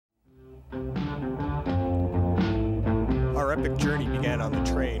our epic journey began on the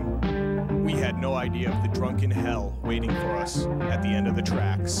train, we had no idea of the drunken hell waiting for us at the end of the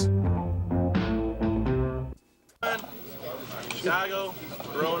tracks. Chicago,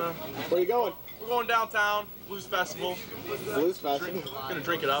 Verona. Where are you going? We're going downtown, Blues Festival. Blues Festival. Gonna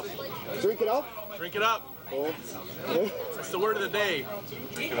drink it up. Drink it up? Drink it up. Cool. That's the word of the day.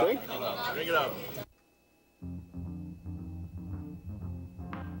 Drink it up. Drink it up.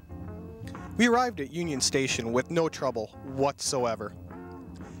 We arrived at Union Station with no trouble whatsoever.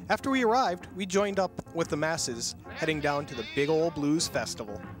 After we arrived, we joined up with the masses heading down to the big old Blues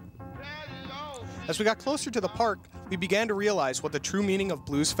Festival. As we got closer to the park, we began to realize what the true meaning of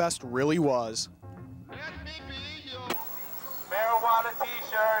Blues Fest really was. Marijuana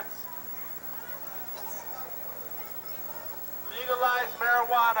t-shirts. Legalize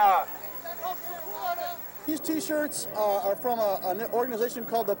marijuana. These t-shirts are from an organization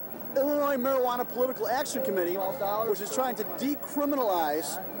called the Illinois Marijuana Political Action Committee, which is trying to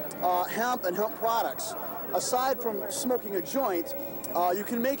decriminalize hemp and hemp products. Aside from smoking a joint, you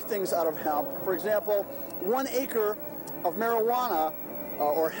can make things out of hemp. For example, 1 acre of marijuana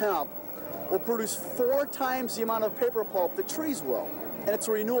or hemp will produce 4 times the amount of paper pulp that trees will, and it's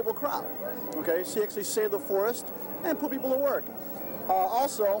a renewable crop. Okay, so you actually save the forest and put people to work.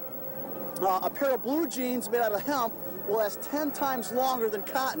 Also, a pair of blue jeans made out of hemp will last 10 times longer than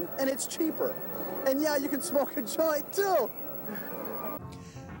cotton, and it's cheaper. And yeah, you can smoke a joint too.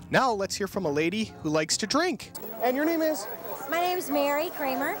 Now let's hear from a lady who likes to drink. And your name is? My name's Mary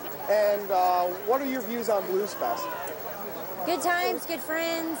Kramer. And what are your views on Blues Fest? Good times, good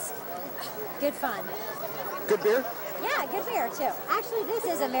friends, good fun. Good beer? Yeah, good beer too. Actually, this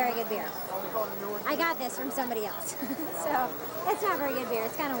is a very good beer. I got this from somebody else. So it's not very good beer.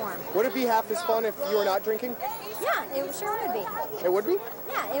 It's kind of warm. Would it be half as fun if you were not drinking? Yeah, it sure would be. It would be?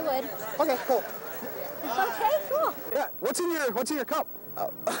 Yeah, it would. Okay, cool. Okay, cool. Yeah. What's in your cup?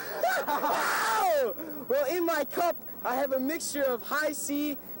 Oh, well, in my cup, I have a mixture of High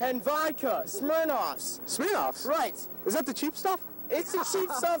C and vodka, Smirnoffs. Smirnoffs? Right. Is that the cheap stuff? It's the cheap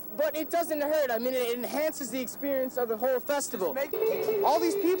stuff, but it doesn't hurt. I mean, it enhances the experience of the whole festival. All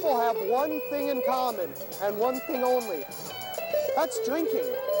these people have one thing in common, and one thing only. That's drinking.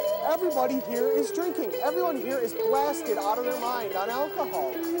 Everybody here is drinking. Everyone here is blasted out of their mind on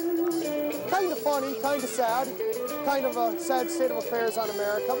alcohol. Kind of funny, kind of sad, kind of a sad state of affairs on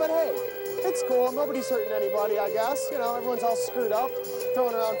America, but hey, it's cool. Nobody's hurting anybody, I guess. You know, everyone's all screwed up,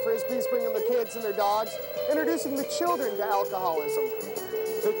 throwing around frisbees, bringing their kids and their dogs, introducing the children to alcoholism.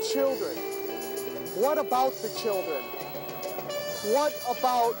 The children. What about the children? What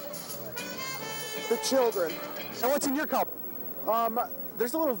about the children? And what's in your cup?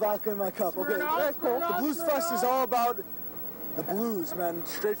 There's a little vodka in my cup. Okay, That's cool. the Blues Fest is all about the blues, man.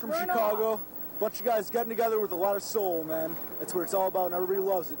 Straight from Chicago. Bunch of guys getting together with a lot of soul, man. That's what it's all about, and everybody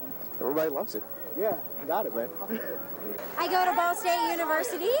loves it. Everybody loves it. Yeah, you got it, man. I go to Ball State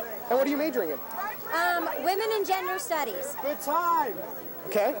University. And what are you majoring in? Women and Gender Studies. Good time.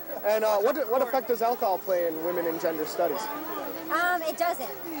 Okay. And what effect does alcohol play in women and gender studies? It doesn't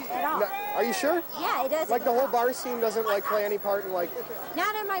at all. No, are you sure? Yeah, it doesn't. Like the whole bar scene doesn't like play any part in like...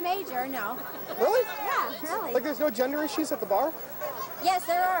 Not in my major, no. Really? Yeah, really. Like there's no gender issues at the bar? Yes,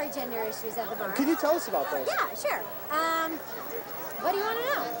 there are gender issues at the bar. Could you tell us about those? Yeah, sure. What do you want to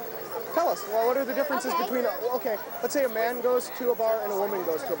know? Tell us. Well, what are the differences Okay. between... Okay, let's say a man goes to a bar and a woman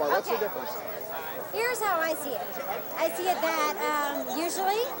goes to a bar. What's the Okay. difference? Here's how I see it. I see it that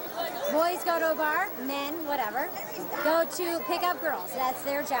usually boys go to a bar, men, whatever, go to pick up girls. That's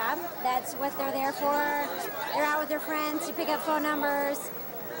their job. That's what they're there for. They're out with their friends to pick up phone numbers.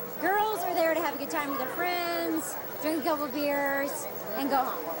 Girls are there to have a good time with their friends, drink a couple beers, and go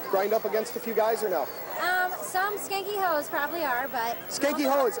home. Grind up against a few guys or no? Some skanky hoes probably are, but... Skanky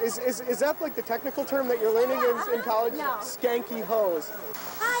hose. Is that like the technical term that you're learning in college? No. Skanky hose.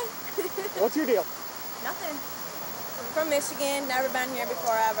 Hi. What's your deal? Nothing. From Michigan, never been here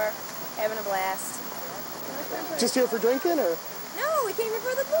before ever. Having a blast. Just here for drinking or? No, we came here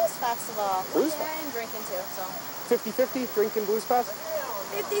for the Blues Festival. Blues Yeah, and drinking too, so. 50-50, drinking Blues Fest?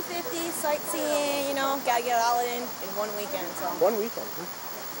 50-50, sightseeing, you know, gotta get it all in one weekend, so. One weekend.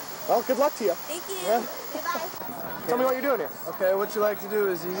 Well, good luck to you. Thank you. Yeah. Goodbye. Tell me what you're doing here. Okay, what you like to do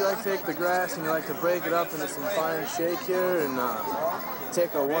is you like to take the grass and you like to break it up into some fine shake here and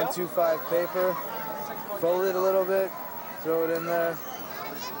take a 1-2-5 paper, fold it a little bit, throw it in there,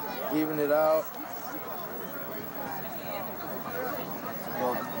 even it out.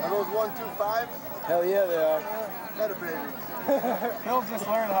 Are those 1-2-5? Hell yeah, they are. Better baby. Bill just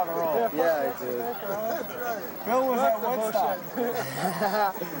learned how to roll. Yeah, I did. That's right. Bill was at Woodstock.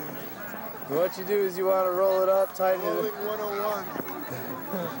 What you do is you want to roll it up, tighten it.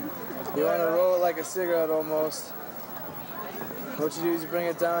 You want to roll it like a cigarette almost. What you do is you bring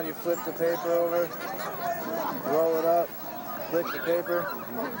it down, you flip the paper over, roll it up, flick the paper.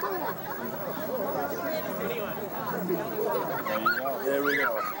 There we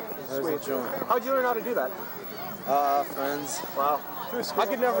go. There's a joint. How'd you learn how to do that? Friends. Wow. I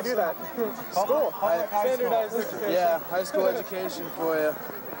could never do that. School. Standardized education. Yeah, high school education for you.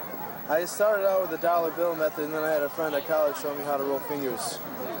 I started out with the dollar bill method, and then I had a friend at college show me how to roll fingers.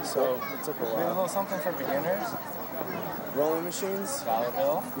 So it took a while. Maybe a little something for beginners? Rolling machines? Dollar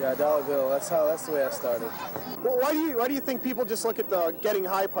bill? Yeah, dollar bill. That's the way I started. Well, why do you think people just look at the getting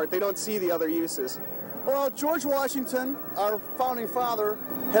high part? They don't see the other uses. Well, George Washington, our founding father,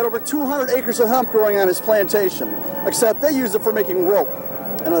 had over 200 acres of hemp growing on his plantation, except they used it for making rope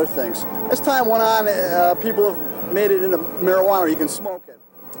and other things. As time went on, people have made it into marijuana, you can smoke it.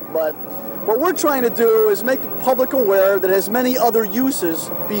 But what we're trying to do is make the public aware that it has many other uses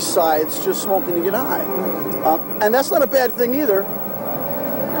besides just smoking to get high. And that's not a bad thing either.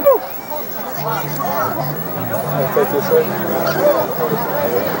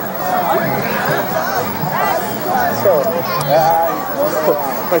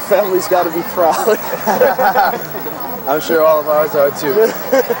 My family's got to be proud. I'm sure all of ours are too.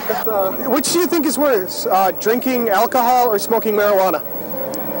 Which do you think is worse, drinking alcohol or smoking marijuana?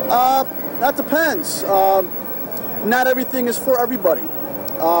 That depends. Not everything is for everybody.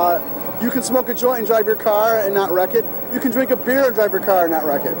 You can smoke a joint and drive your car and not wreck it. You can drink a beer and drive your car and not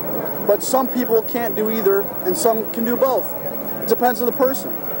wreck it. But some people can't do either, and some can do both. It depends on the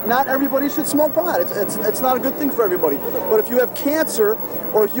person. Not everybody should smoke pot. It's not a good thing for everybody. But if you have cancer,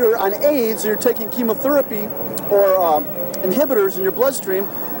 or if you're on AIDS, or you're taking chemotherapy or inhibitors in your bloodstream,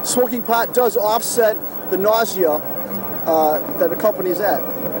 smoking pot does offset the nausea that accompanies that.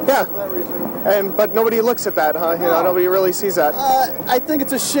 Yeah. But nobody looks at that, huh? You know, nobody really sees that. I think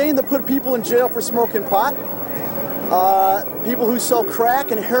it's a shame to put people in jail for smoking pot. People who sell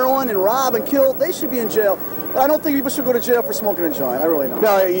crack and heroin and rob and kill, they should be in jail. I don't think people should go to jail for smoking a joint. I really don't.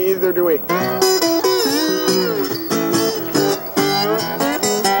 No, either do we.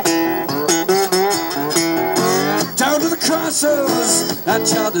 Down to the crossroads, I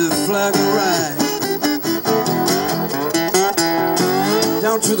tried to flag a ride.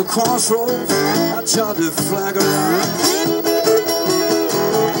 Down to the crossroads, I tried to flag a ride.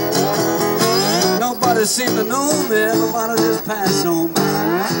 Nobody seemed to know me, everybody just passed on by.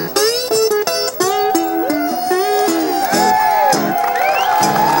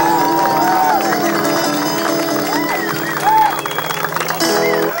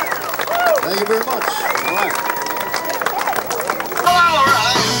 Thank you very much. All right.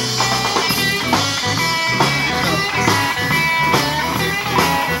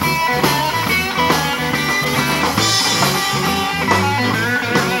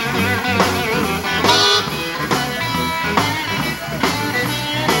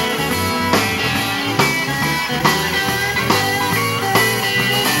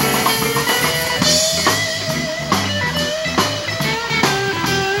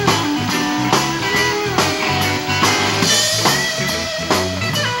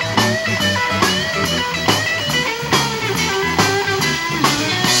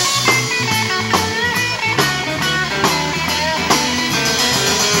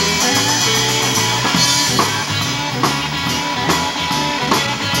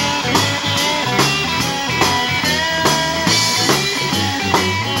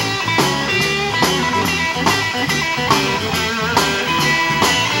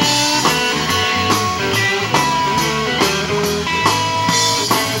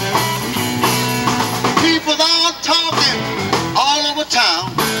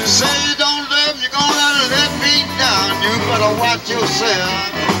 Watch yourself.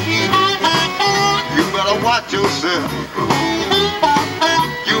 You better watch yourself.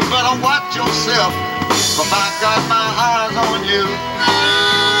 You better watch yourself. 'Cause I got my eyes on you.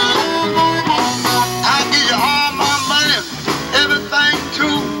 I'll give you all my money, everything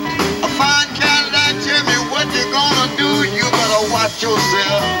too. A fine Cadillac, tell me what you're gonna do. You better watch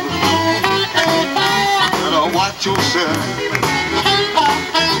yourself. You better watch yourself.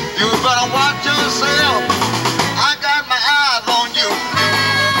 You better watch yourself. I got my eyes on you.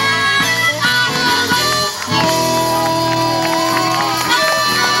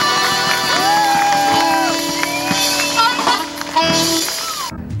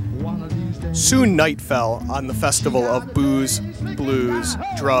 Soon night fell on the festival of booze, blues,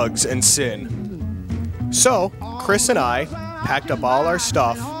 drugs, and sin. So, Chris and I packed up all our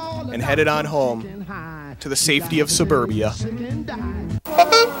stuff and headed on home to the safety of suburbia.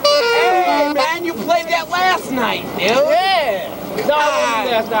 Hey! last night, dude. Yeah. No, I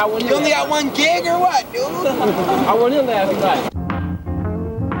wasn't last night. You only got one gig or what, dude? I went in last night.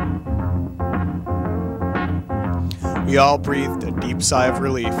 We all breathed a deep sigh of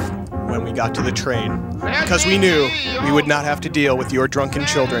relief when we got to the train, because we knew we would not have to deal with your drunken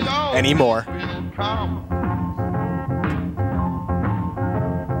children anymore.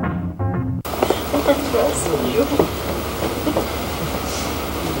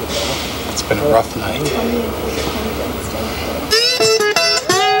 It's been a rough night.